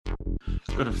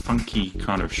got a funky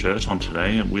kind of shirt on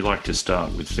today, and we like to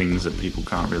start with things that people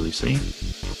can't really see.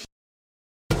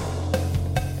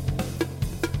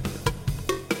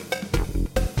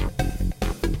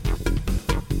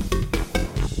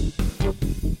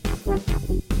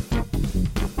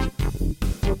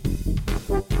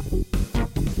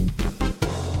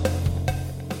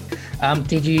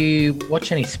 Did you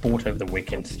watch any sport over the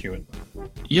weekend, Stuart?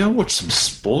 Yeah, I watched some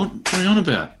sport. What are you on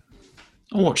about?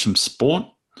 I watched some sport.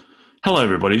 Hello,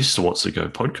 everybody. This is the What's the Go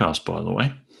podcast, by the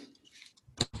way.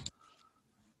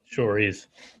 Sure is.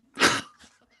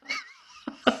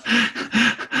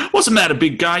 What's the matter,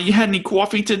 big guy? You had any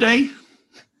coffee today?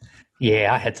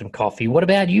 Yeah, I had some coffee. What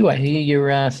about you? I hear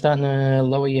you're starting to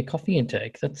lower your coffee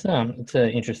intake. It's an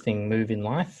interesting move in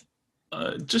life.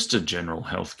 Just a general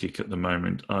health kick at the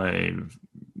moment. I've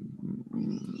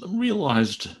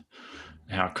realised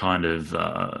how kind of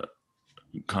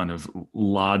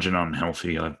large and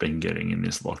unhealthy I've been getting in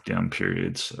this lockdown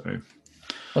period. So, well,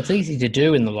 it's easy to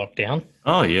do in the lockdown.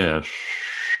 Oh yeah,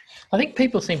 I think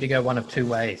people seem to go one of two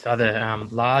ways: either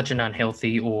large and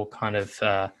unhealthy, or kind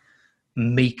of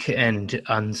meek and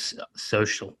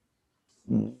unsocial.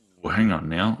 Well, hang on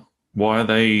now. Why are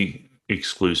they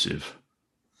exclusive?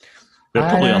 They're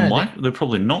probably They're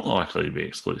probably not likely to be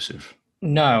exclusive.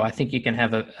 No, I think you can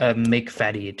have a meek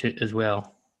fatty as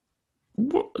well.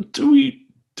 What, do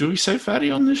we say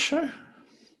fatty on this show?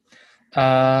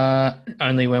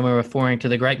 Only when we're referring to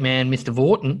the great man, Mr.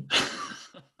 Vorton,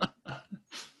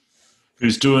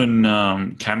 who's doing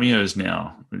cameos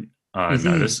now. I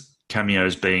noticed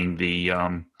cameos being the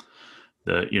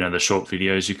short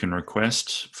videos you can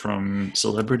request from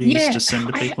celebrities to send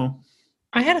to people.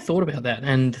 I had a thought about that,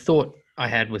 and the thought I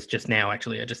had was just now,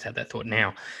 actually. I just had that thought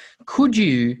now. Could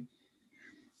you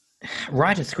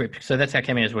write a script? So that's how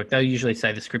cameos work. They'll usually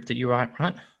say the script that you write,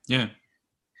 right? Yeah.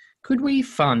 Could we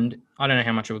fund, I don't know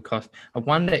how much it would cost. I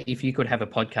wonder if you could have a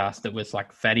podcast that was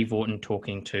like Fatty Vorton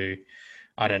talking to,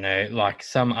 I don't know, like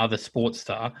some other sports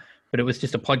star, but it was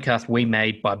just a podcast we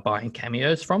made by buying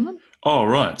cameos from them. Oh,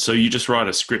 right. So you just write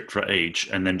a script for each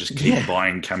and then just keep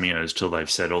buying cameos till they've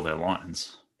said all their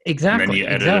lines. Exactly. And then you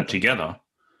edit it together.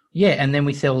 Yeah, and then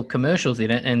we sell commercials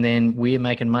in it, and then we're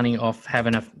making money off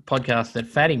having a podcast that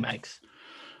Fatty makes.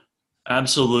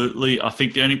 Absolutely. I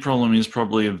think the only problem is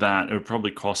probably that it would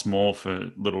probably cost more for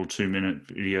little 2-minute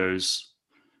videos,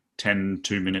 10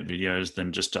 2-minute videos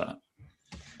than just to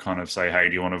kind of say, hey,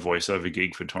 do you want a voiceover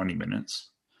gig for 20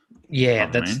 minutes? Yeah,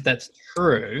 that's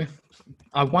true.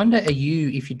 I wonder,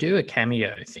 if you do a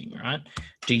cameo thing, right,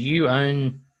 do you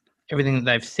own everything that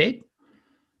they've said?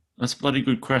 That's a bloody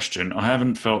good question. I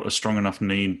haven't felt a strong enough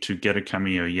need to get a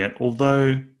cameo yet,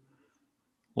 although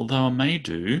I may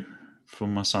do for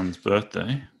my son's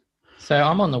birthday. So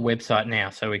I'm on the website now,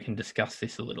 so we can discuss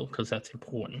this a little because that's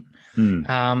important.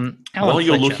 While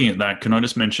you're looking at that, can I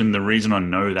just mention the reason I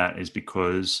know that is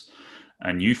because,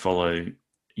 and you follow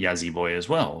Yazzie Boy as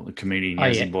well, the comedian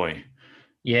Yazzie Boy.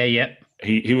 Yeah.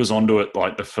 He was onto it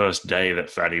like the first day that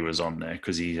Fatty was on there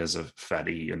because he has a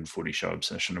Fatty and footy show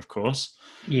obsession, of course.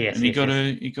 Yes. And he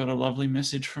got a lovely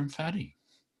message from Fatty.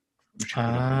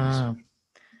 Now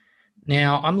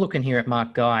I'm looking here at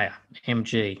Mark Geyer,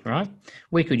 MG, right?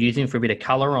 We could use him for a bit of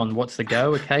colour on What's the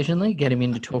Go occasionally, get him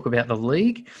in to talk about the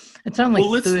league. It's only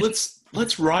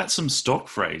let's write some stock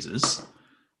phrases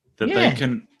that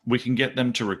we can get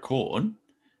them to record,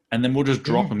 and then we'll just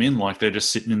drop them in like they're just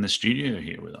sitting in the studio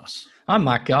here with us. I'm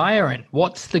Mark Geyer, and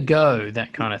What's the Go,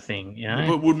 that kind of thing, you know?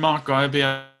 But would Mark Geyer be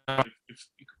able if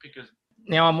you could pick a...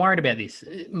 Now, I'm worried about this.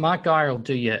 Mark Geyer will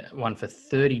do you one for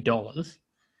 $30,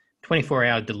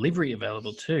 24-hour delivery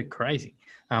available too. Crazy.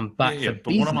 But business,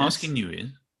 what I'm asking you is...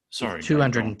 Sorry. It's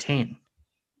 210.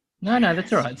 No,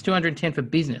 that's all right. It's 210 for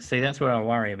business. See, that's what I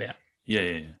worry about.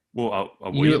 Yeah. Well,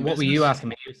 what were you asking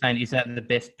me? You were saying, is that the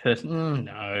best person?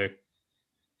 No.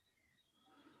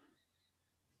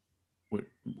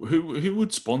 Who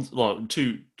would sponsor?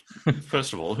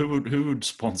 First of all, who would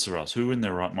sponsor us? Who in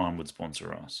their right mind would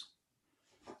sponsor us?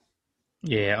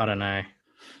 Yeah, I don't know.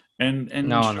 And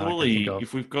surely,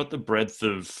 if we've got the breadth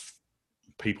of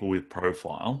people with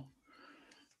profile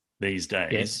these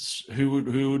days, who would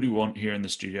we want here in the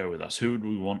studio with us? Who would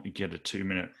we want to get a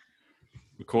 2-minute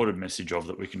recorded message of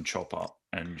that we can chop up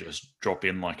and just drop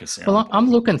in like a sound? Well, I'm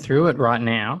looking through it right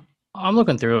now. I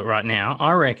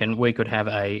reckon we could have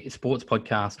a sports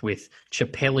podcast with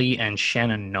Chappelli and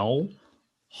Shannon Knoll.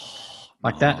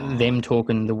 Like that, them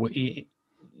talking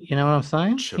you know what I'm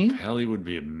saying? Chappelli would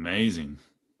be amazing.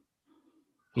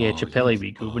 Yeah, Chappelli would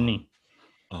be good, wouldn't he?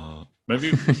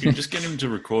 Maybe we could just get him to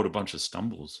record a bunch of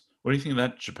stumbles. What do you think of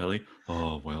that, Chappelli?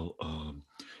 Oh, well,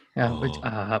 One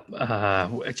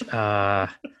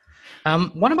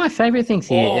of my favorite things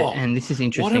here, and this is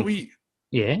interesting. Why don't we?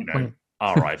 Yeah.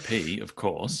 R.I.P. Of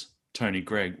course, Tony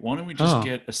Gregg. Why don't we just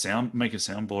make a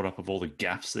soundboard up of all the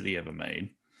gaffes that he ever made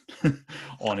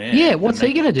on air? Yeah. What's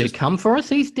he going to do? Come for us?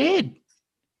 He's dead.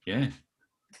 Yeah.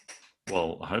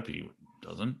 Well, I hope he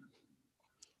doesn't.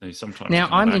 Now,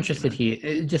 I'm interested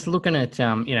here, just looking at,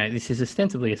 this is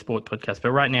ostensibly a sport podcast,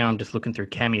 but right now I'm just looking through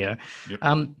Cameo.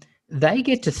 Yep. They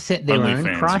get to set their own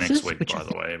prices. Next week, by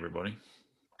the way, everybody.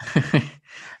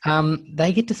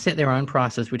 They get to set their own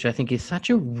prices, which I think is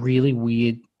such a really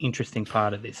weird, interesting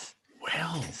part of this.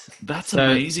 Well, that's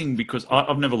amazing because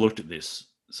I've never looked at this.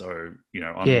 So,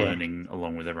 I'm learning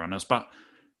along with everyone else. But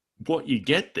what you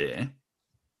get there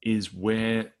is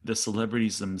where the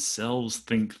celebrities themselves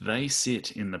think they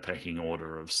sit in the pecking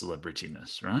order of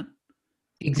celebrityness, right?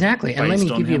 Exactly. And let me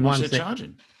give you ones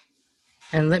charging.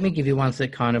 And let me give you ones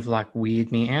that kind of like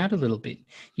weird me out a little bit.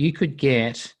 You could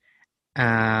get,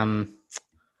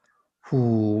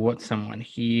 what's someone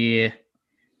here?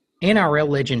 NRL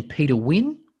legend Peter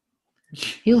Wynn.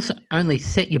 He'll only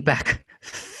set you back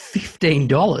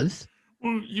 $15.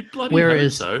 Well, you bloody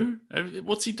hope so.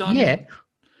 What's he done? Yeah.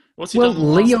 What's he done in the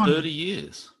last 30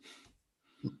 years?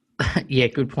 Yeah,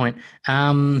 good point.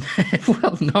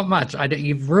 Well, not much.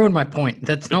 You've ruined my point.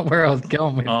 That's not where I was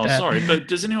going with that. Sorry. But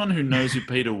does anyone who knows who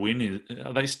Peter Wynn is,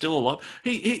 are they still alive?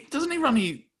 He doesn't he run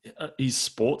his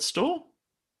sports store?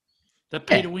 That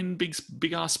Peter Wynn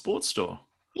big ass sports store.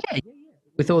 Yeah.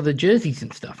 With all the jerseys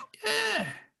and stuff. Yeah.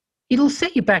 It'll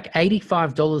set you back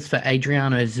 $85 for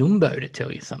Adriano Zumbo, to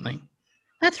tell you something.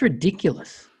 That's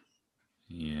ridiculous.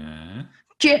 Yeah.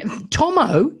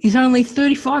 Tomo is only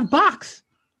 $35.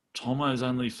 Tomo's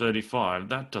only 35.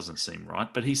 That doesn't seem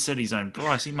right. But he set his own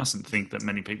price. He mustn't think that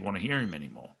many people want to hear him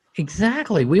anymore.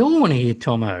 Exactly. We all want to hear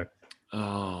Tomo.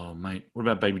 Oh, mate. What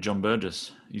about Baby John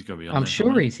Burgess? He's got to be on I'm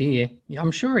sure he's here.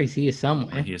 I'm sure he's here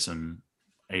somewhere. I hear some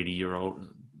 80-year-old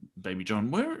Baby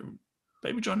John. Where?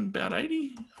 Baby John about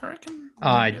 80, I reckon?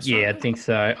 Yeah, I think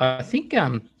so. I think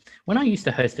when I used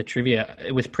to host a trivia,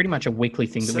 it was pretty much a weekly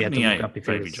thing that we had to look up if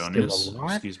he was still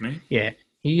alive. Excuse me? Yeah,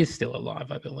 he is still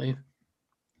alive, I believe.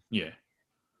 Yeah.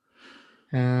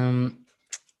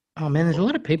 Oh, man, there's a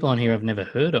lot of people on here I've never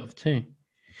heard of, too.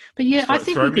 But, yeah, I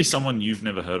think... Throw me someone you've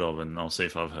never heard of, and I'll see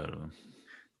if I've heard of them.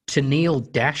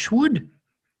 Tennille Dashwood?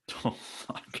 Oh,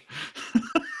 fuck.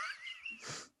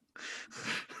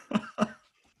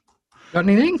 Got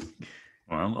anything?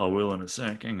 Well, I will in a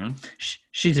sec. Hang on.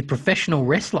 She's a professional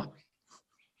wrestler.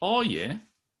 Oh, yeah.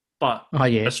 But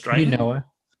Australian? You know her.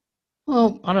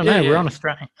 Well, I don't know. Yeah. We're on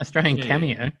Australian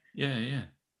Cameo. Yeah.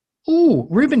 Ooh,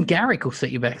 Ruben Garrick will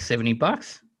set you back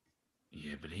 $70.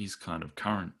 Yeah, but he's kind of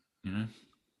current,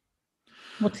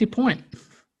 What's your point?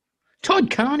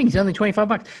 Todd Carney's only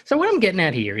 $25. So what I'm getting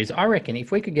at here is I reckon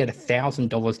if we could get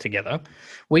 $1,000 together,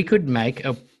 we could make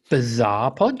a bizarre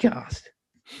podcast.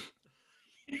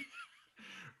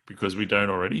 Because we don't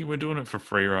already. We're doing it for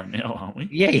free right now, aren't we?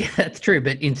 Yeah, that's true.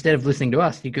 But instead of listening to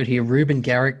us, you could hear Ruben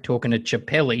Garrick talking to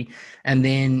Chappelli and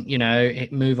then,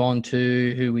 move on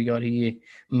to who we got here,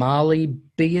 Marley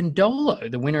Biondolo,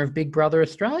 the winner of Big Brother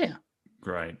Australia.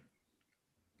 Great.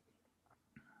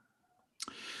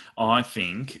 I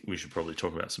think we should probably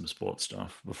talk about some sports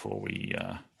stuff before we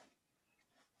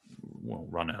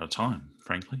run out of time,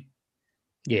 frankly.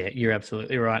 Yeah, you're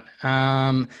absolutely right.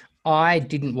 I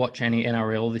didn't watch any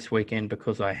NRL this weekend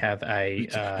because I have a...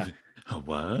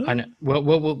 what? I know,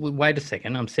 well, wait a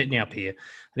second. I'm setting up here.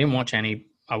 I didn't watch any.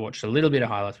 I watched a little bit of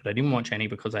highlights, but I didn't watch any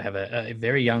because I have a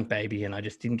very young baby and I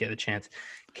just didn't get the chance.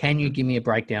 Can you give me a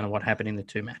breakdown of what happened in the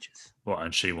two matches? What,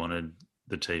 and she wanted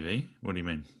the TV? What do you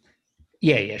mean?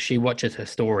 Yeah. She watches her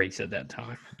stories at that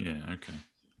time. Yeah,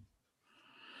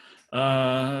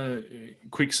 okay.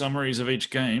 Quick summaries of each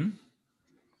game.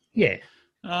 Yeah.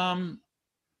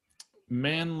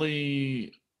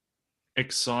 Manly,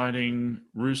 exciting.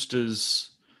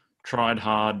 Roosters tried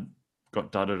hard,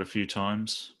 got dudded a few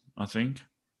times, I think.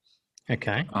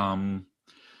 Okay. It's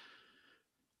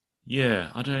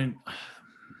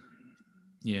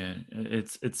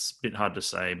a bit hard to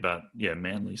say, but yeah,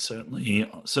 Manly certainly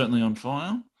on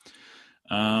fire.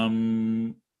 I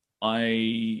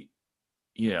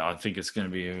think it's going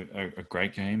to be a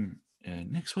great game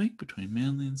next week between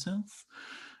Manly and South.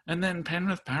 And then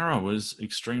Penrith Para was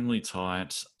extremely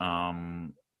tight.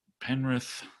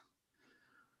 Penrith,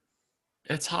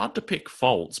 it's hard to pick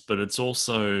faults, but it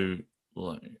also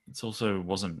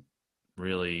wasn't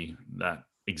really that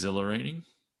exhilarating.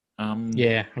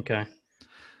 Okay.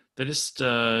 They just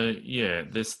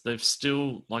they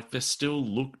still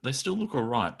look all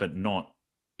right, but not,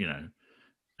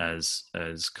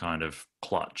 as kind of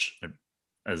clutch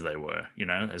as they were,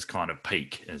 as kind of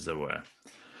peak as they were.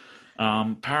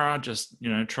 Para just,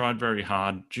 tried very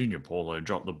hard. Junior Paulo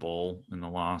dropped the ball in the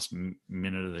last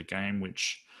minute of the game,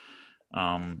 which,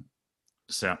 Para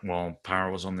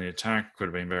was on the attack. Could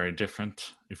have been very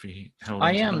different if he held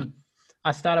on.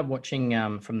 I started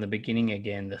watching from the beginning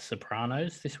again, The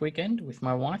Sopranos this weekend with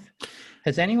my wife.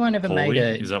 Has anyone ever made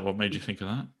a... Is that what made you think of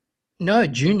that? No,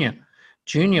 Junior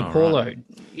Paulo. Right.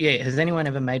 Yeah, has anyone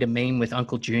ever made a meme with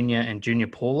Uncle Junior and Junior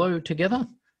Paulo together?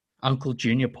 Uncle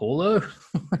Junior Paulo?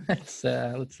 Let's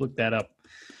look that up.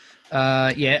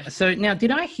 Yeah, so now did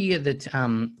I hear that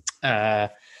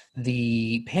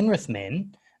the Penrith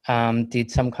men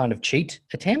did some kind of cheat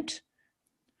attempt?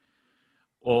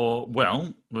 Or,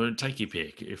 take your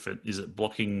pick. Is it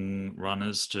blocking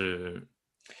runners to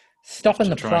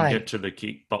stopping the try play and get to the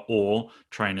kick, or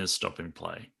trainers stopping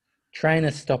play?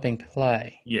 Trainers stopping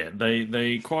play. Yeah,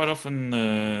 they quite often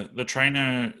the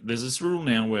trainer. There's this rule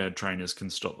now where trainers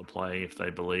can stop the play if they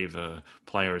believe a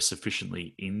player is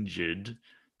sufficiently injured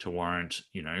to warrant,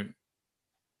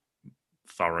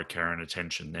 thorough care and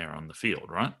attention there on the field,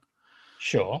 right?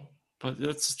 Sure. But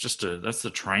that's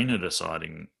the trainer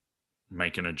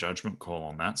making a judgment call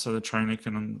on that, so the trainer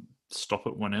can stop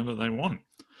it whenever they want.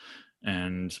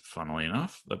 And funnily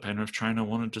enough, the Penrith trainer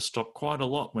wanted to stop quite a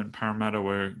lot when Parramatta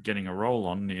were getting a roll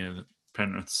on near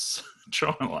Penrith's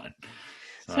try line.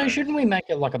 So shouldn't we make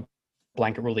it like a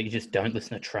blanket rule that you just don't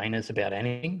listen to trainers about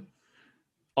anything?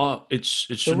 Oh, it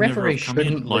should never have come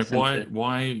in. Like,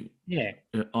 why? Yeah.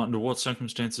 Under what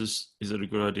circumstances is it a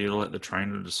good idea to let the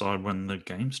trainer decide when the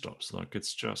game stops? Like,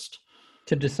 it's just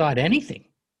to decide anything.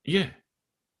 Yeah.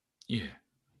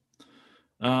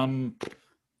 And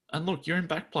look, you're in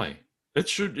back play.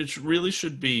 It really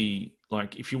should be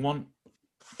like, if you want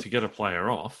to get a player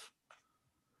off,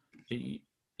 the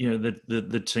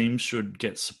team should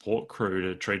get support crew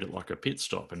to treat it like a pit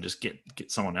stop and just get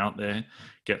someone out there,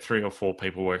 get 3 or 4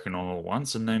 people working on it all at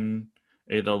once, and then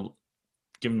either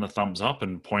give them the thumbs up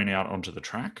and point out onto the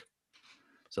track.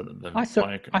 So that the I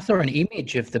saw an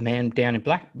image of the man down in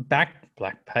back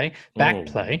play.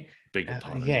 Big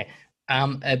pardon. Yeah.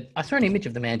 I saw an image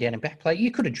of the man down in back play.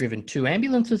 You could have driven 2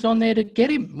 ambulances on there to get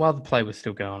him while the play was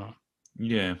still going on.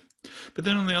 Yeah. But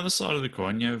then on the other side of the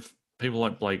coin, you have people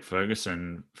like Blake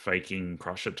Ferguson faking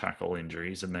crusher tackle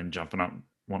injuries and then jumping up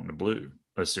wanting to blue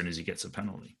as soon as he gets a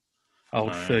penalty.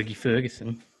 Old Fergie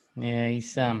Ferguson. Yeah,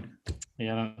 he's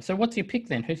yeah. So what's your pick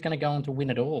then? Who's going to go on to win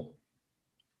it all?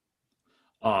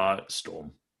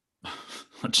 Storm.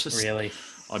 I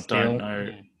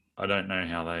don't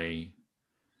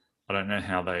know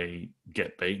how they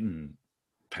get beaten.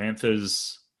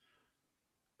 Panthers,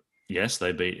 yes,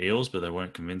 they beat Eels, but they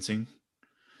weren't convincing.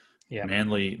 Yeah,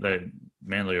 Manly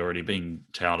already been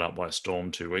towed up by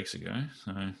Storm 2 weeks ago.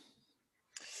 So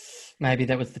maybe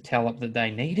that was the towel up that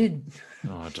they needed.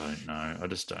 I don't know. I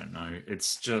just don't know.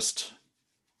 It's just,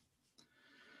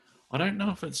 I don't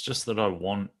know if it's just that I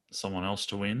want someone else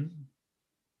to win,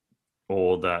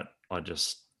 or that I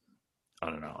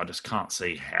don't know. I just can't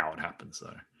see how it happens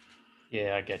though.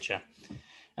 Yeah, I get you.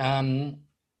 I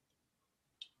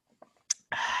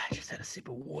just had a sip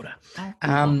of water.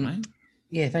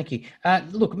 Yeah, thank you.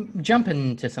 Look,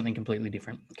 jumping to something completely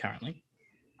different currently.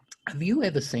 Have you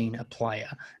ever seen a player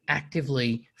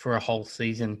actively for a whole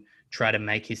season try to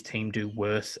make his team do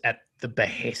worse at the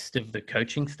behest of the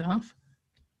coaching staff?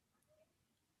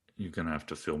 You're going to have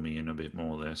to fill me in a bit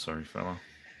more there. Sorry, fella.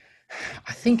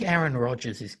 I think Aaron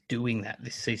Rodgers is doing that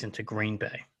this season to Green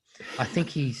Bay. I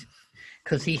think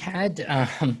because he had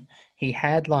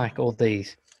like all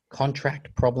these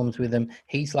contract problems with him.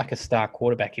 He's like a star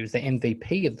quarterback. He was the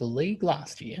MVP of the league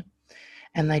last year.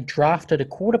 And they drafted a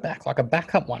quarterback, like a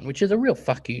backup one, which is a real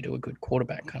fuck you to a good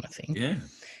quarterback kind of thing. Yeah.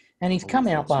 And he's come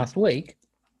out last week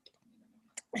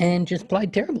and just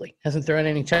played terribly. Hasn't thrown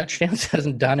any touchdowns,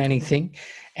 hasn't done anything.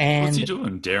 And what's he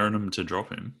doing? Daring him to drop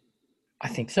him? I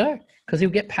think so, because he'll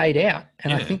get paid out.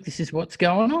 And I think this is what's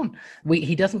going on.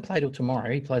 He doesn't play till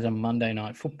tomorrow. He plays on Monday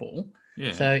Night Football.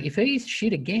 Yeah. So if he's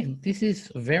shit again, this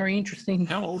is very interesting.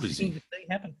 How old is he? To see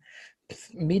happen.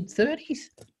 Mid-30s.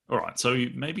 All right, so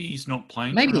maybe he's not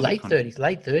playing. Maybe late 30s, 38.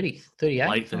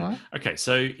 Late 30s. Right? Okay,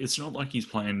 so it's not like he's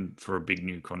playing for a big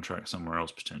new contract somewhere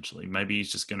else potentially. Maybe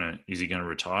he's just is he gonna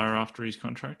retire after his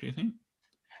contract? Do you think?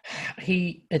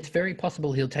 It's very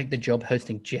possible he'll take the job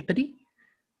hosting Jeopardy.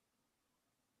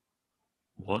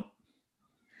 What?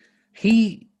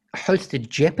 He hosted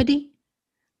Jeopardy,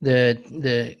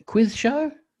 the quiz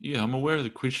show. Yeah, I'm aware of the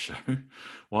quiz show.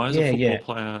 Why is a football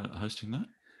player hosting that?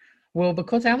 Well,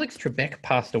 because Alex Trebek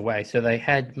passed away, so they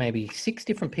had maybe 6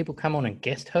 different people come on and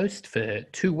guest host for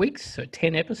 2 weeks, so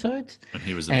 10 episodes. And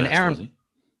he was the best, was he?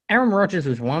 Aaron Rodgers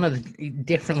was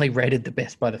definitely rated the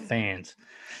best by the fans.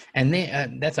 And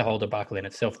that's a whole debacle in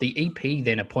itself. The EP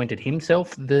then appointed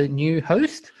himself the new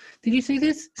host. Did you see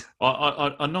this?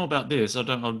 I know about this. I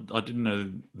didn't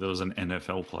know there was an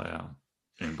NFL player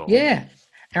involved. Yeah.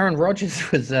 Aaron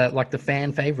Rodgers was like the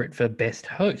fan favorite for best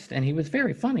host, and he was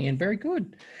very funny and very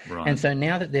good. Right. And so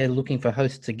now that they're looking for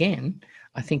hosts again,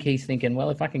 I think he's thinking, well,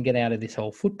 if I can get out of this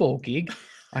whole football gig,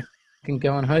 I can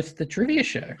go and host the trivia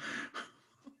show.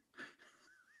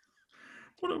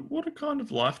 What a kind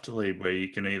of life to lead, where you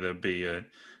can either be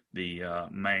the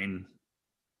main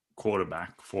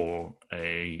quarterback for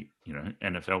a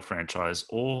NFL franchise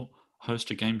or host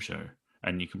a game show,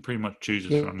 and you can pretty much choose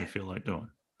which one you feel like doing.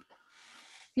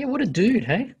 Yeah, what a dude,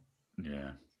 hey?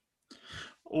 Yeah.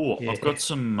 Oh, yeah. I've got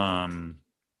some. I've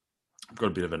got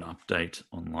a bit of an update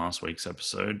on last week's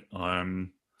episode. We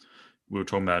were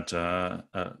talking about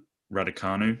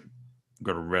Raducanu.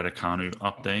 Got a Raducanu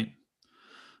update,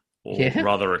 or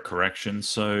rather a correction.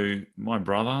 So my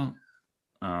brother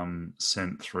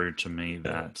sent through to me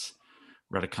that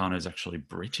Raducanu is actually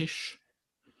British.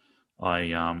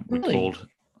 We called.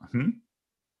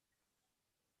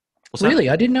 Really?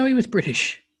 I didn't know he was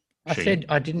British. I said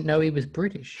I didn't know he was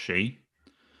British. She?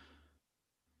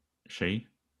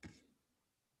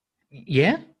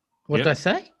 Yeah? What did I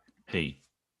say? He.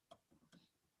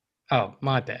 Oh,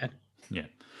 my bad. Yeah.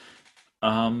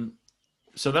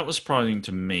 So that was surprising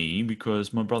to me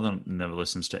because my brother never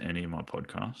listens to any of my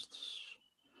podcasts.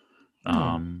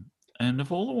 And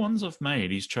of all the ones I've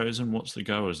made, he's chosen What's the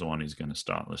Go as the one he's going to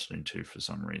start listening to for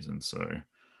some reason. So,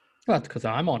 well, it's because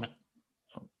I'm on it.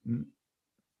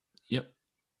 Yep.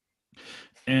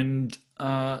 And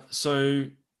so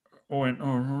I went,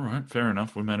 all right, fair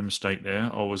enough. We made a mistake there.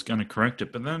 I was going to correct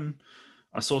it. But then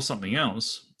I saw something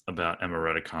else about Emma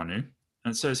Raducanu.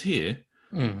 And it says here,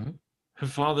 her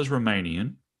father's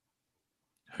Romanian.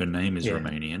 Her name is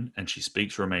Romanian. And she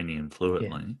speaks Romanian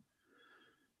fluently. Yeah.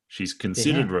 She's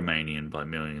considered Romanian by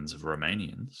millions of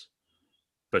Romanians.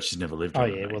 But she's never lived in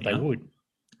Romania. Well, they would.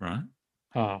 Right?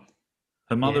 Oh.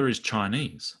 Her mother is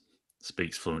Chinese,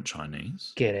 speaks fluent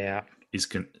Chinese. Get out. Is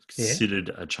considered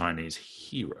a Chinese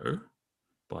hero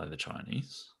by the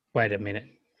Chinese. Wait a minute.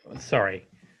 Sorry.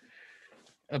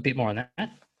 A bit more on that.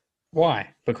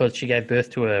 Why? Because she gave birth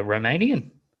to a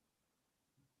Romanian?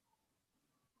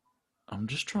 I'm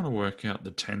just trying to work out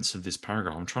the tense of this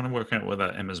paragraph. I'm trying to work out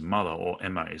whether Emma's mother or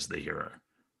Emma is the hero.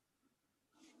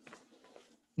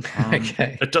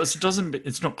 Okay.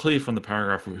 It's not clear from the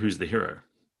paragraph who's the hero.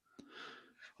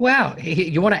 Wow,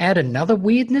 you want to add another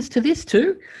weirdness to this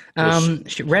too?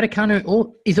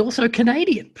 Raducanu is also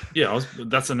Canadian. Yeah,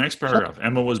 that's the next paragraph.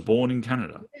 Emma was born in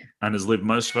Canada and has lived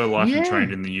most of her life and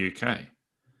trained in the UK.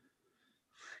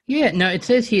 Yeah, no, it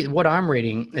says here, what I'm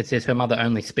reading, it says her mother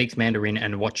only speaks Mandarin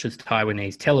and watches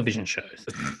Taiwanese television shows.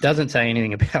 Doesn't say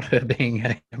anything about her being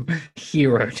a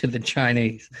hero to the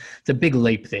Chinese. It's a big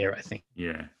leap there, I think.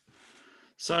 Yeah.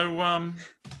 So,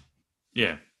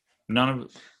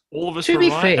 all of us were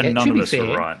right and none of us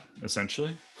were right,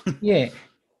 essentially. Yeah.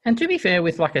 And to be fair,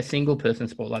 with like a single person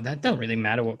sport like that, it doesn't really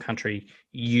matter what country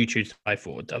you choose to play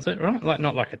for, does it? Right? Like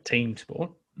not like a team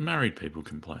sport. Married people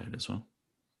can play it as well.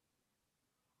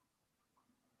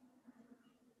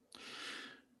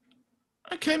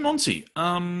 Okay, Monty.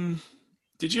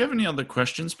 Did you have any other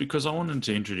questions? Because I wanted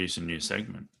to introduce a new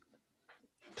segment.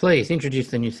 Please introduce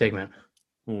the new segment.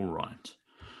 All right.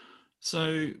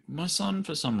 So my son,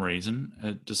 for some reason,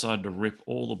 had decided to rip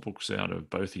all the books out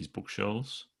of both his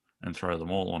bookshelves and throw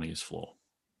them all on his floor.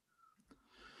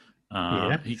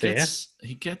 He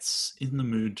gets in the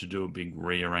mood to do a big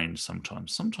rearrange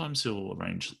sometimes. Sometimes he'll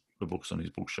arrange the books on his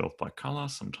bookshelf by colour,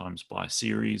 sometimes by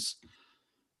series,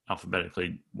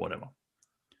 alphabetically, whatever.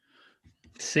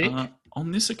 Sick.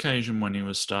 On this occasion, when he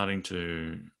was starting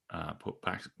to put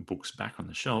books back on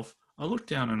the shelf, I looked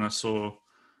down and I saw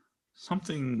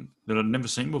something that I'd never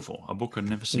seen before, a book I'd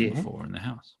never seen before in the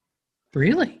house.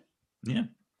 Really? Yeah.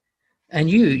 And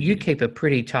you keep a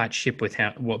pretty tight ship with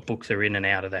what books are in and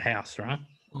out of the house, right?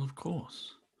 Well, of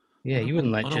course. Yeah, you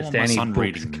wouldn't let just any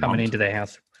books coming into the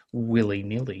house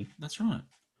willy-nilly. That's right.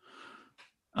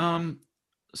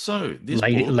 So this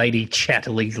Lady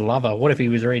Chatterley's Lover. What if he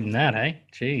was reading that, eh?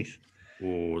 Jeez.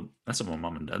 Or that's at my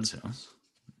mum and dad's house.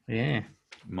 Yeah.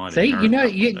 See,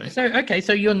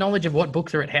 so your knowledge of what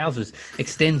books are at houses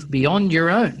extends beyond your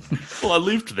own. Well, I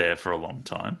lived there for a long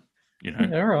time,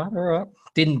 All right.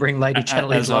 Didn't bring Lady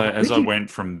Chatterley's Lover as I went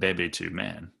from Bebe to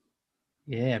man.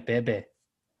 Yeah, Bebe.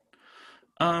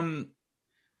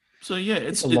 So yeah,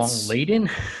 it's a long lead-in.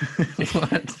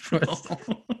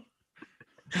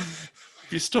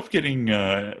 If you stop getting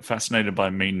fascinated by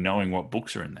me knowing what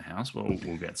books are in the house,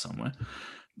 we'll get somewhere.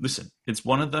 Listen, it's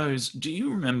one of those. Do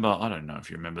you remember? I don't know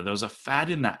if you remember. There was a fad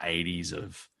in the 80s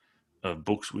of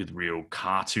books with real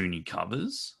cartoony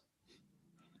covers.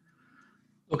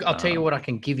 Look, I'll tell you what I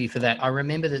can give you for that. I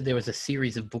remember that there was a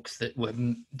series of books that were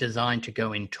designed to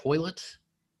go in toilets.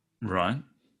 Right.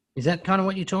 Is that kind of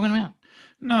what you're talking about?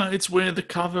 No, it's where the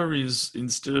cover is,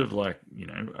 instead of like,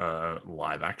 a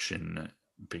live action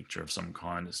picture of some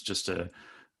kind, it's just a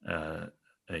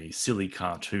silly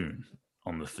cartoon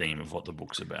on the theme of what the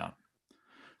book's about.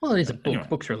 Well, it is a book. Anyway,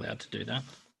 books are allowed to do that.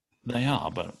 They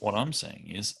are, but what I'm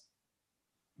saying is,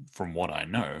 from what I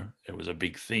know, it was a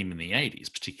big theme in the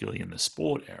 80s, particularly in the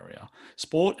sport area.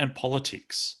 Sport and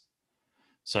politics.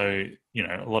 So,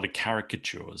 a lot of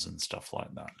caricatures and stuff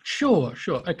like that. Sure.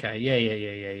 Okay,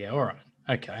 yeah. All right,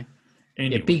 okay.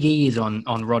 Anyway. Yeah, big ears on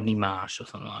Rodney Marsh or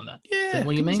something like that. Yeah, is that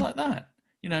what you mean? Like that.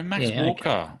 Max Walker.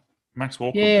 Okay. Max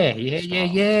Walker.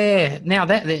 Yeah. Now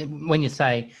that when you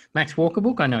say Max Walker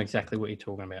book, I know exactly what you're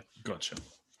talking about. Gotcha.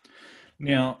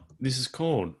 Now, this is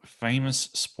called Famous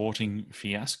Sporting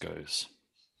Fiascos.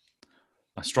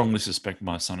 I strongly suspect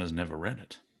my son has never read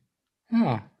it.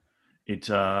 Oh. It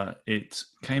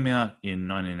came out in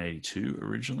 1982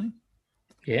 originally.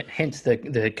 Yeah, hence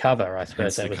the cover, I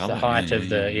suppose. That was the height of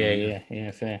the...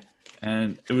 Yeah, fair.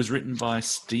 And it was written by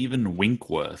Stephen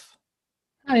Winkworth.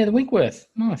 Oh, yeah, the Winkworth.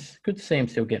 Nice. Good to see him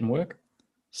still getting work.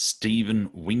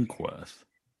 Stephen Winkworth.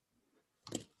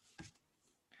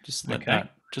 Just let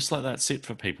that sit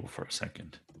for people for a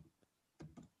second.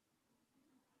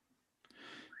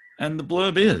 And the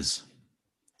blurb is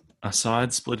a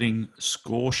side-splitting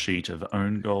score sheet of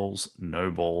own goals,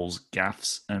 no balls,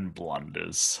 gaffes, and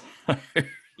blunders.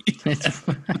 This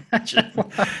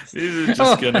is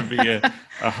just going to be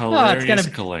a hilarious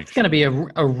collection. It's going to be a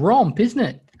romp, isn't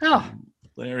it? Oh.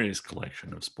 Hilarious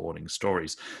collection of sporting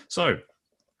stories. So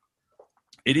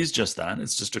it is just that.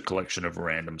 It's just a collection of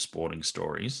random sporting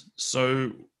stories.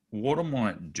 So what I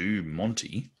might do,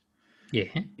 Monty,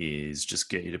 is just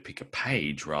get you to pick a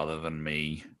page rather than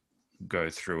me go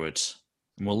through it.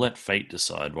 And we'll let fate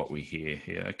decide what we hear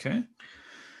here, okay?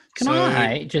 Can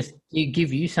I just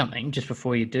give you something just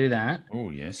before you do that? Oh,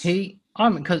 yes.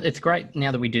 Because it's great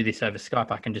now that we do this over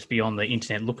Skype, I can just be on the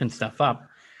internet looking stuff up.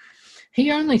 He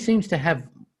only seems to have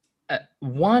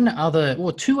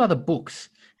two other books,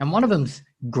 and one of them's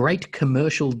Great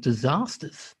Commercial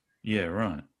Disasters. Yeah,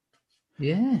 right.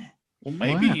 Yeah. Well,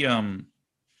 maybe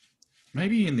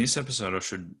maybe in this episode I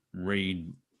should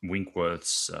read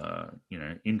Winkworth's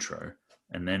intro,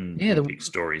 and then pick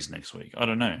stories next week. I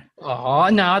don't know. Oh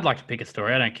no, I'd like to pick a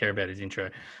story. I don't care about his intro.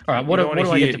 All right, what do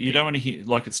I get to pick? You don't want to hear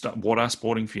what are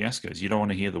sporting fiascos. You don't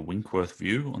want to hear the Winkworth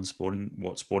view on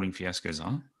what sporting fiascos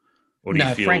are. Or do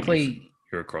you feel frankly,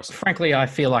 you're across it? Frankly, I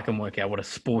feel I can work out what a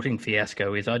sporting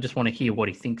fiasco is. I just want to hear what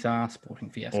he thinks are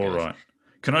sporting fiascos. All right.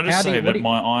 Can I just say that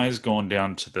my eye's gone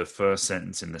down to the first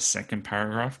sentence in the second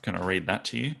paragraph? Can I read that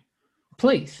to you?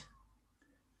 Please.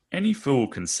 Any fool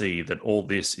can see that all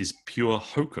this is pure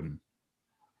hokum.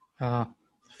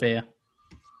 Fair.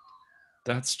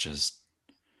 That's just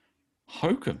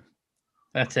hokum.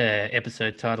 That's an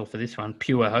episode title for this one,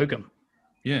 Pure Hokum.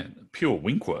 Yeah, pure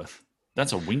Winkworth.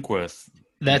 That's a Winkworth.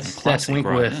 That's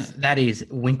Winkworth. Right, that is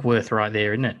Winkworth right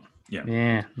there, isn't it? Yeah.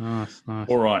 Yeah. Nice.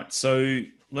 All right. So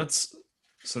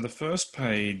the first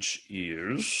page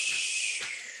is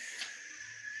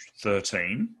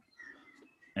 13,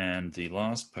 and the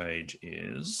last page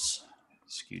is.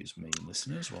 Excuse me,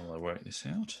 listeners, while I work this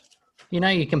out.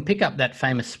 You can pick up that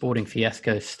famous sporting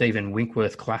fiasco Stephen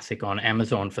Winkworth classic on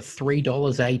Amazon for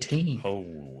 $3.18.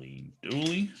 Holy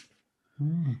dooly.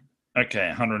 Okay,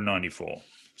 194.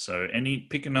 So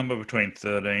pick a number between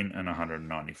 13 and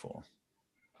 194.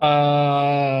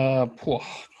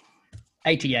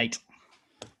 88.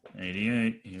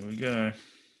 88. Here we go.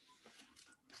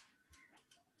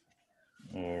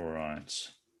 All right.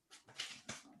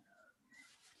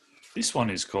 This one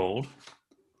is called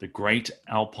The Great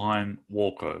Alpine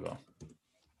Walkover.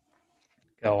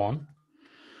 Go on.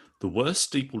 The worst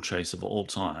steeplechase of all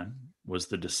time was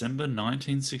the December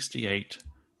 1968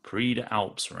 Prix des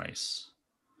Alpes race.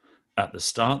 At the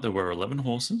start, there were 11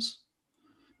 horses.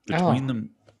 Between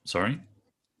them... Sorry?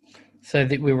 So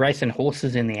that we're racing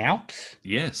horses in the Alps?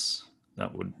 Yes.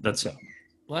 That's a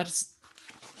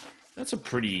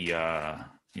pretty,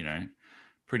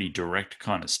 pretty direct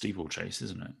kind of steeplechase,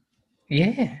 isn't it?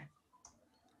 Yeah.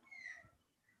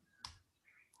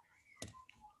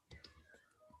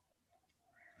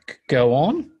 Go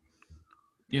on.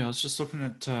 Yeah, I was just looking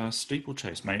at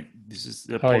steeplechase, mate. This is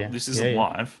this isn't yeah.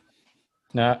 live.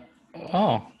 No.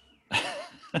 Oh.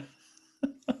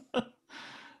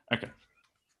 Okay.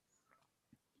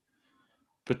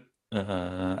 But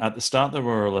at the start, there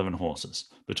were 11 horses.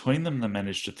 Between them, they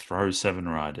managed to throw 7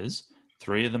 riders,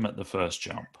 3 of them at the first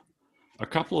jump. A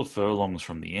couple of furlongs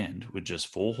from the end, with just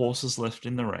 4 horses left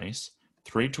in the race,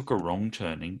 3 took a wrong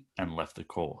turning and left the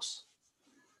course.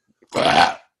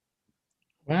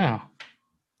 Wow.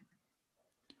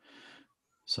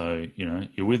 So,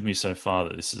 you're with me so far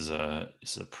that this is a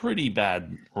pretty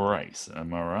bad race.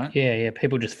 Am I right? Yeah.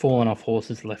 People just falling off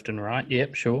horses left and right.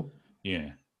 Yep, sure.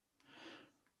 Yeah.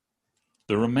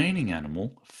 The remaining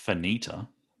animal, Fanita,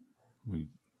 we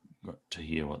got to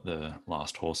hear what the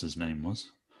last horse's name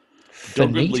was,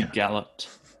 doggedly galloped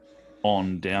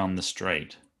on down the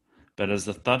straight. But as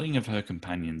the thudding of her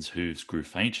companion's hooves grew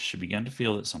faint, she began to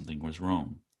feel that something was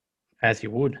wrong. As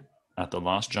you would. At the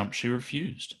last jump, she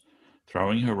refused,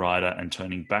 throwing her rider and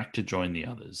turning back to join the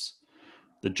others.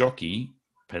 The jockey,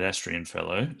 pedestrian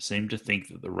fellow, seemed to think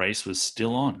that the race was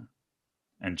still on,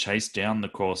 and chased down the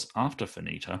course after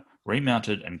Fanita,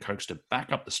 remounted and coaxed her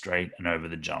back up the straight and over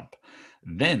the jump.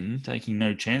 Then, taking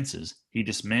no chances, he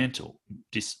dismounted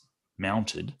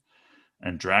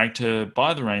and dragged her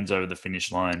by the reins over the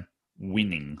finish line,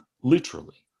 winning,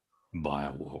 literally, by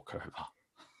a walkover.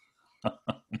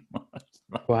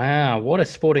 Wow, what a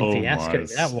sporting fiasco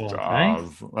that was,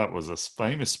 eh? That was a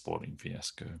famous sporting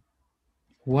fiasco.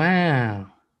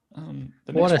 Wow.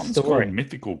 The next one's called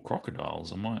Mythical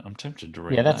Crocodiles. I'm tempted to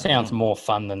read that. Yeah, that sounds more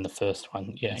fun than the first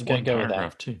one. Yeah, it's go with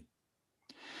that. Too.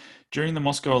 During the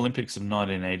Moscow Olympics of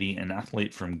 1980, an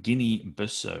athlete from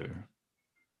Guinea-Bissau,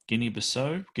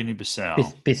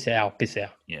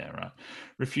 yeah, right,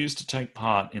 refused to take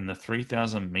part in the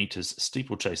 3,000 meters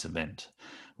steeplechase event.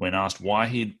 When asked why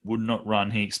he would not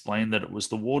run, he explained that it was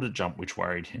the water jump which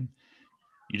worried him.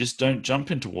 You just don't jump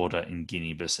into water in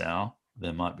Guinea-Bissau.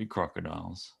 There might be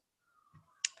crocodiles.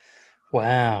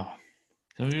 Wow.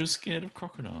 So he was scared of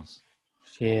crocodiles.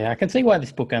 Yeah, I can see why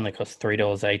this book only costs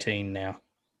 $3.18 now.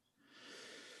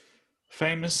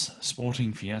 Famous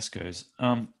sporting fiascos.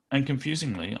 And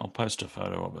confusingly, I'll post a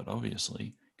photo of it,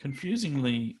 obviously.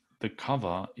 Confusingly, the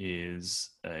cover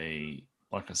is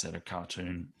like I said, a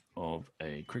cartoon of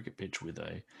a cricket pitch with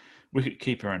a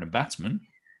wicket-keeper and a batsman.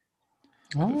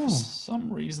 Oh. But for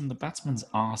some reason, the batsman's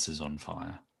arse is on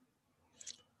fire.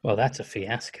 Well, that's a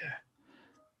fiasco.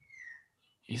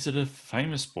 Is it a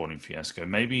famous sporting fiasco?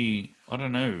 Maybe, I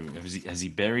don't know. Has he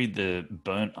buried the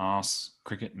burnt arse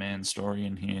cricket man story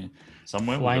in here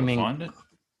somewhere? Flaming we'll find it.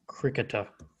 Cricketer.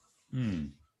 No,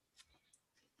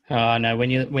 when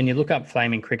you look up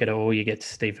flaming cricketer, all you get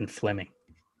Stephen Fleming.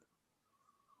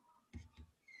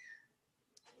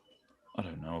 I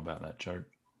don't know about that joke.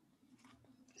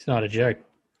 It's not a joke.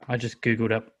 I just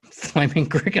Googled up flaming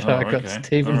cricketer. I got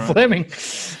Stephen Fleming.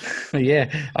 Yeah,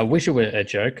 I wish it were a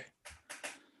joke.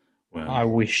 Well, I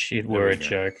wish it were a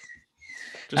joke.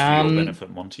 Just for your benefit,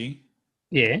 Monty.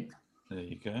 Yeah. There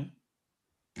you go.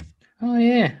 Oh,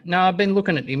 yeah. No, I've been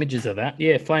looking at images of that.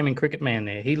 Yeah, flaming cricket man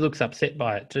there. He looks upset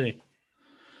by it too.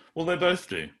 Well, they both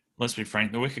do. Let's be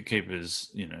frank. The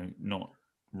wicketkeeper's, not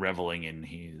reveling in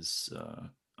his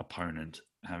opponent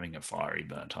having a fiery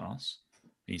burnt ass.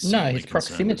 His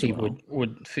proximity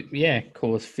would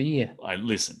cause fear.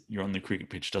 Listen, you're on the cricket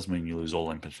pitch doesn't mean you lose all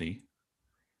empathy.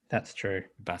 That's true.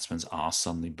 Batsman's arse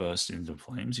suddenly bursts into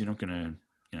flames. You're not going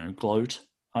to, gloat,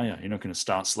 are you? You're not going to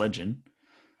start sledging.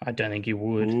 I don't think you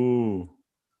would. Ooh.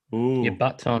 Your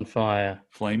butt's on fire.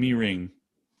 Flamey ring.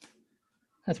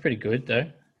 That's pretty good,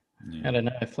 though. Yeah. I don't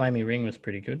know. Flamey ring was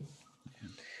pretty good.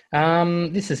 Yeah.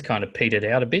 This has kind of petered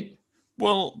out a bit.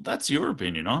 Well, that's your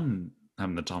opinion. I'm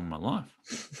having the time of my life.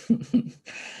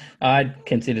 I'd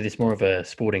consider this more of a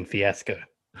sporting fiasco.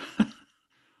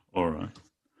 All right.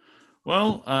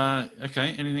 Well,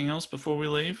 okay. Anything else before we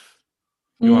leave?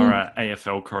 You are an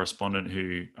AFL correspondent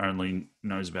who only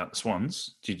knows about the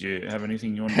Swans. Did you have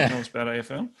anything you want to tell us about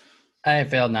AFL?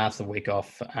 AFL, it's the week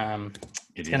off.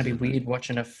 It's going to be weird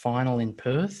watching a final in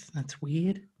Perth. That's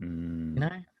weird. It's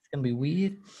going to be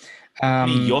weird.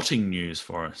 Any yachting news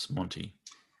for us, Monty?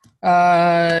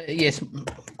 Yes,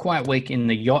 quite weak in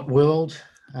the yacht world.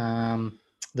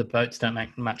 The boats don't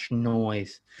make much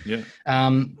noise. Yeah.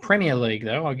 Premier League,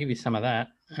 though, I'll give you some of that.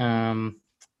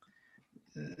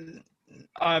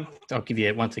 I'll give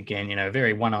you, once again, a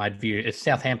very one-eyed view. It's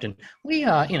Southampton. We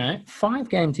are, 5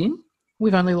 games in.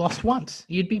 We've only lost once.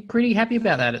 You'd be pretty happy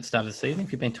about that at the start of the season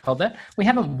if you've been told that. We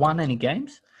haven't won any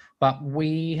games, but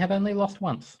we have only lost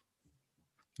once.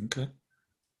 Okay.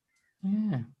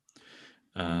 Yeah.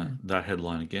 that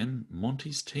headline again.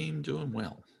 Monty's team doing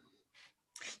well.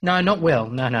 No, not well.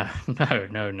 No.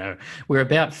 We're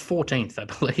about 14th, I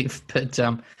believe, but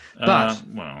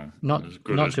well, not as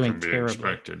good not as doing can be terribly.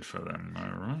 Expected for them,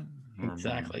 though, right?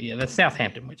 Exactly. Yeah, that's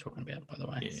Southampton we're talking about, by the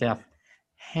way. Yeah.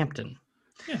 Southampton.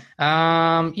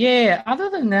 Yeah. Yeah.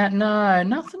 Other than that, no,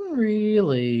 nothing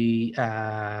really.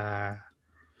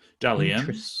 Dally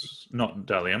M's, not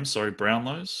Dally M's. Sorry,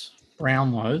 Brownlows.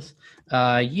 Brownlows.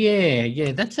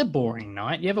 Yeah. That's a boring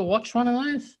night. You ever watched one of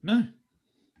those? No.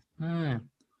 No.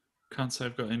 Can't say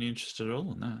I've got any interest at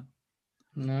all in that.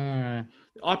 No.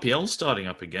 IPL's starting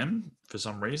up again for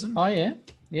some reason. Oh yeah.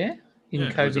 In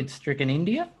COVID-stricken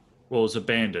India. Well, it was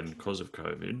abandoned because of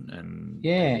COVID, and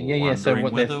yeah. So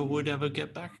whether it would ever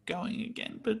get back going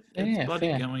again, but it's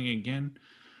bloody going again.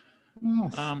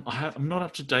 Nice. I'm not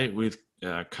up to date with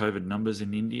COVID numbers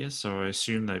in India, so I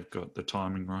assume they've got the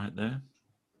timing right there.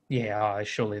 Yeah,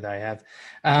 surely they have.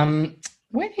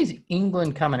 When is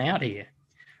England coming out here?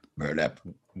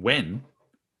 When?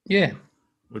 Yeah.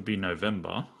 Would be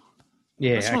November.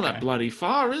 Yeah, that's not that bloody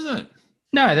far, is it?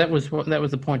 No, that was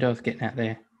the point I was getting at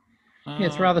there. Yeah,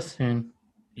 it's rather soon.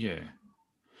 Yeah,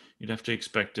 you'd have to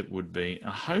expect it would be.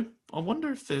 I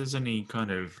wonder if there's any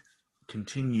kind of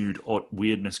continued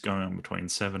weirdness going on between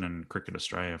Seven and Cricket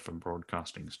Australia for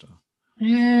broadcasting stuff.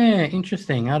 Yeah,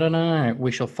 interesting. I don't know.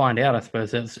 We shall find out. I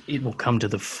suppose it will come to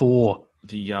the fore.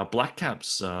 The Black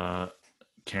Caps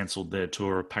cancelled their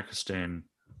tour of Pakistan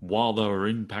while they were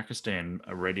in Pakistan,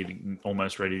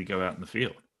 almost ready to go out in the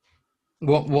field.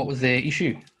 What was their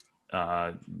issue?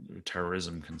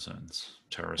 Terrorism concerns,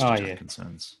 terrorist attack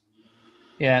concerns.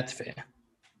 Yeah, that's fair.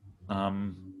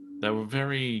 They were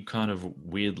very kind of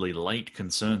weirdly late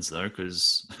concerns, though,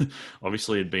 because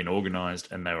obviously it had been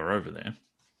organised and they were over there.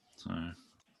 So,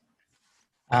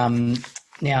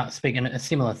 now speaking of a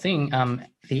similar thing,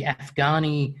 the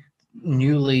Afghani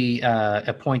newly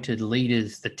appointed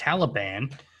leaders, the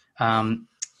Taliban,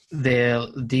 their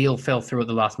deal fell through at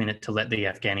the last minute to let the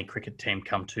Afghani cricket team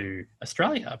come to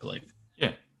Australia, I believe.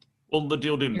 Yeah. Well, the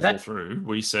deal didn't fall through.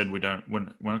 We said we're not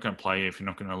going to play if you're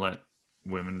not going to let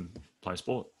women play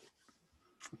sport.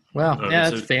 Well,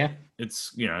 that's fair.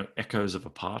 It's, echoes of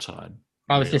apartheid.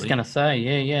 I was just going to say,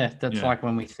 yeah. That's like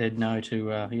when we said no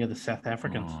to the South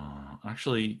Africans.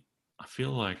 Actually, I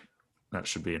feel like that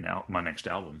should be my next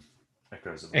album.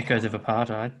 Echoes of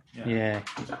Apartheid. Yeah.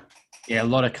 Yeah, a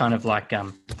lot of kind of like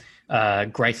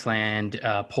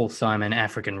Graceland, Paul Simon,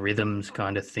 African rhythms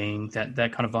kind of thing, that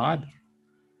kind of vibe.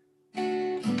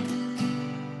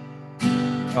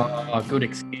 Oh, good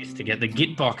excuse to get the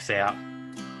Git box out.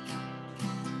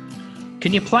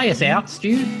 Can you play us out,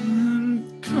 Stu?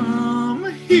 Come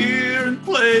here and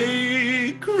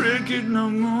play cricket no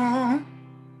more.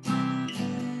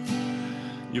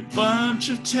 You bunch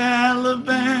of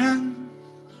Taliban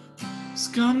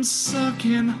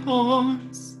scum-sucking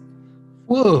whores.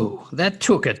 Whoa, that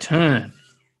took a turn.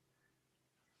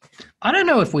 I don't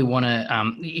know if we want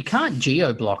to... you can't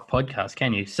geo-block podcasts,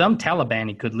 can you? Some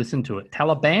Talibani could listen to it.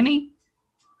 Talibani?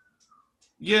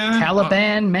 Yeah.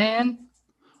 Taliban, man?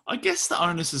 I guess the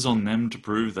onus is on them to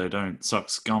prove they don't suck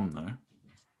scum, though.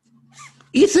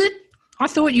 Is it? I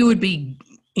thought you would be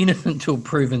innocent till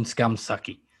proven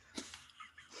scum-sucky.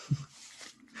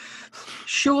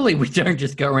 Surely we don't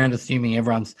just go around assuming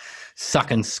everyone's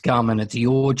sucking scum and it's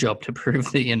your job to prove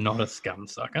that you're not a scum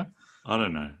sucker. I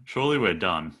don't know. Surely we're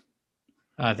done.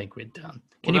 I think we're done.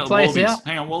 Can you play us out?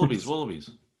 Hang on, Wallabies.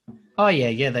 Oh,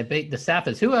 yeah, they beat the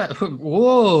Sappers.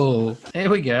 Whoa, there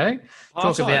we go.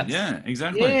 Talk about... Yeah,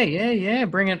 exactly. Yeah,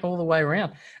 bring it all the way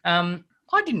around. I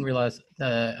didn't realise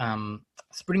the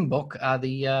Springbok are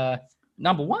the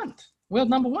number ones, world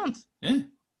number ones. Yeah.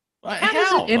 How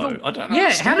does it ever? I don't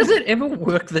understand. How does it ever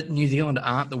work that New Zealand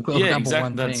aren't the world number one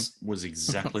team? That was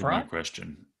exactly right? My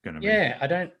question. Yeah, I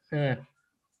don't.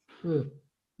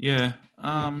 Yeah,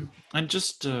 and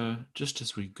just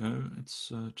as we go,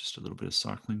 it's just a little bit of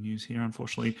cycling news here.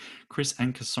 Unfortunately, Chris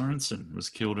Anker Sorensen was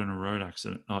killed in a road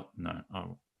accident. Oh no!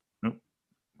 Oh, nope.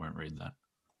 Won't read that.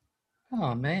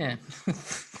 Oh man,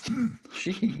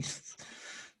 jeez,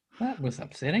 that was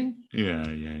upsetting.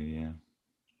 Yeah.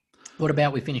 What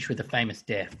about we finish with a famous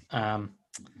death?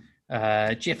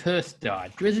 Geoff Hurst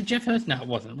died. Was it Geoff Hurst? No, it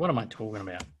wasn't. What am I talking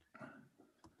about?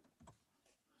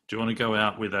 Do you want to go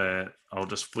out with I'll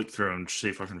just flick through and see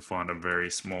if I can find a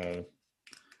very small,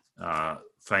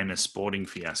 famous sporting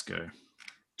fiasco.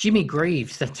 Jimmy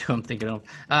Greaves, that's who I'm thinking of.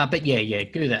 But yeah,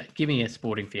 do that. Give me a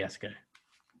sporting fiasco.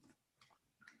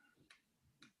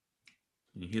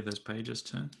 Can you hear those pages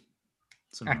turn?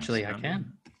 Actually, I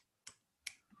can.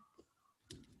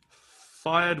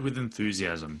 Fired with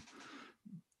enthusiasm.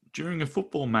 During a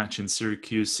football match in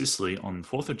Syracuse, Sicily on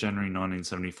 4th of January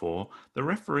 1974, the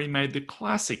referee made the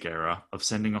classic error of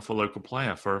sending off a local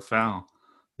player for a foul.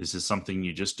 This is something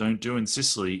you just don't do in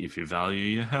Sicily if you value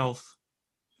your health.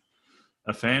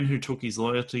 A fan who took his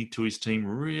loyalty to his team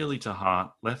really to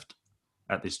heart left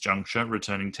at this juncture,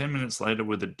 returning 10 minutes later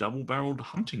with a double-barreled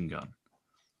hunting gun.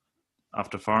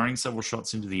 After firing several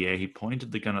shots into the air, he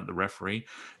pointed the gun at the referee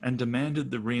and demanded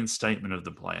the reinstatement of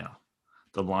the player.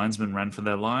 The linesmen ran for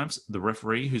their lives. The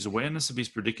referee, whose awareness of his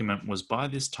predicament was by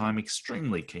this time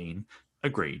extremely keen,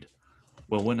 agreed.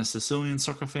 Well, when a Sicilian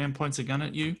soccer fan points a gun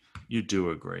at you, you do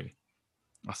agree.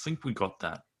 I think we got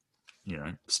that,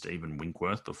 Stephen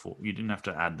Winkworth before. You didn't have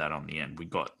to add that on the end. We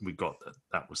got that.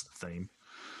 That was the theme.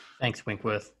 Thanks,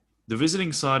 Winkworth. The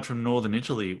visiting side from northern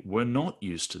Italy were not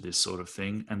used to this sort of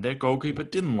thing, and their goalkeeper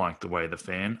didn't like the way the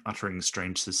fan, uttering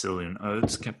strange Sicilian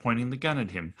oaths, kept pointing the gun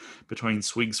at him between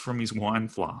swigs from his wine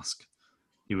flask.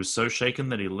 He was so shaken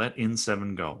that he let in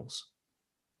 7 goals.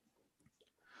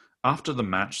 After the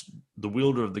match, the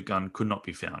wielder of the gun could not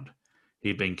be found. He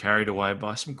had been carried away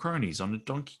by some cronies on a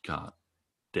donkey cart,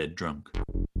 dead drunk.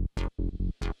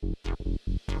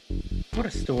 What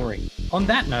a story. On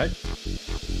that note...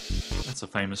 That's a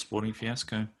famous sporting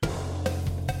fiasco.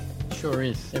 Sure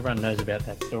is. Everyone knows about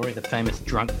that story. The famous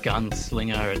drunk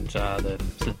gunslinger at the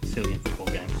Sicilian football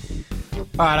game.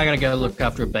 All right, I got to go look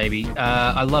after a baby.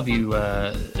 I love you,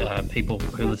 people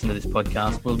who listen to this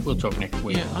podcast. We'll talk next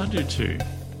week. Yeah, I do too.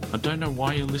 I don't know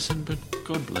why you listen, but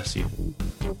God bless you.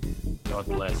 God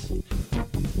bless.